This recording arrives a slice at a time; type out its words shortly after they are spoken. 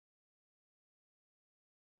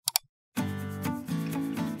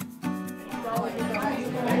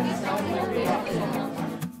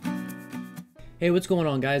Hey, what's going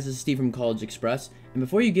on, guys? This is Steve from CollegeXpress, and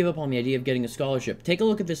before you give up on the idea of getting a scholarship, take a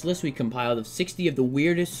look at this list we compiled of 60 of the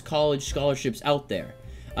weirdest college scholarships out there.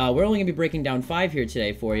 We're only going to be breaking down 5 here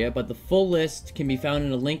today for you, but the full list can be found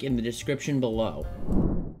in a link in the description below.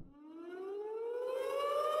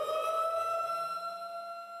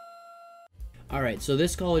 Alright, so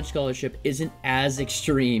this college scholarship isn't as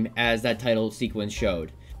extreme as that title sequence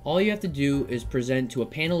showed. All you have to do is present to a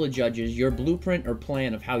panel of judges your blueprint or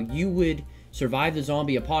plan of how you would survive the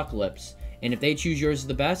zombie apocalypse, and if they choose yours as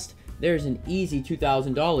the best, there's an easy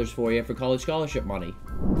 $2,000 for you for college scholarship money.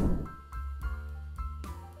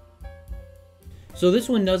 So this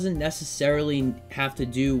one doesn't necessarily have to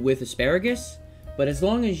do with asparagus, but as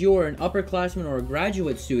long as you're an upperclassman or a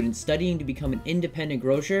graduate student studying to become an independent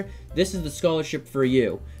grocer, this is the scholarship for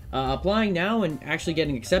you. Applying now and actually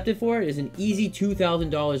getting accepted for it is an easy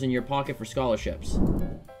 $2,000 in your pocket for scholarships.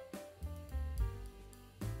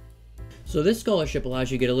 So this scholarship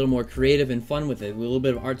allows you to get a little more creative and fun with it, with a little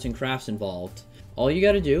bit of arts and crafts involved. All you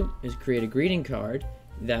gotta do is create a greeting card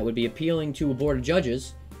that would be appealing to a board of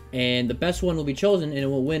judges, and the best one will be chosen and it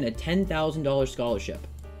will win a $10,000 scholarship.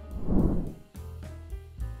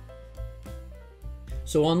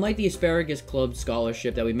 So unlike the Asparagus Club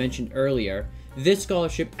scholarship that we mentioned earlier, this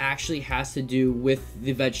scholarship actually has to do with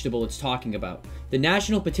the vegetable it's talking about. The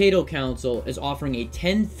National Potato Council is offering a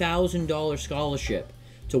 $10,000 scholarship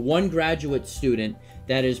to one graduate student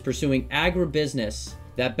that is pursuing agribusiness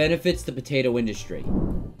that benefits the potato industry.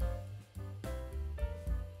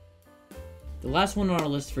 The last one on our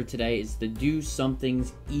list for today is the Do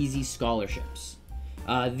Something's Easy Scholarships.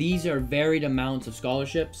 These are varied amounts of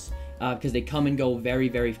scholarships because they come and go very,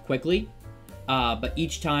 very quickly, but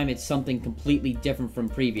each time it's something completely different from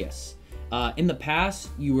previous. In the past,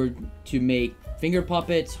 you were to make finger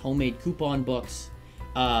puppets, homemade coupon books,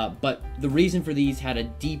 but the reason for these had a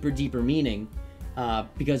deeper meaning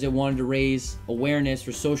because it wanted to raise awareness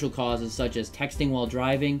for social causes such as texting while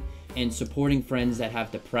driving and supporting friends that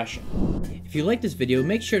have depression. If you like this video,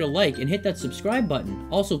 make sure to like and hit that subscribe button.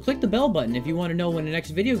 Also, click the bell button if you want to know when the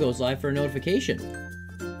next video goes live for a notification.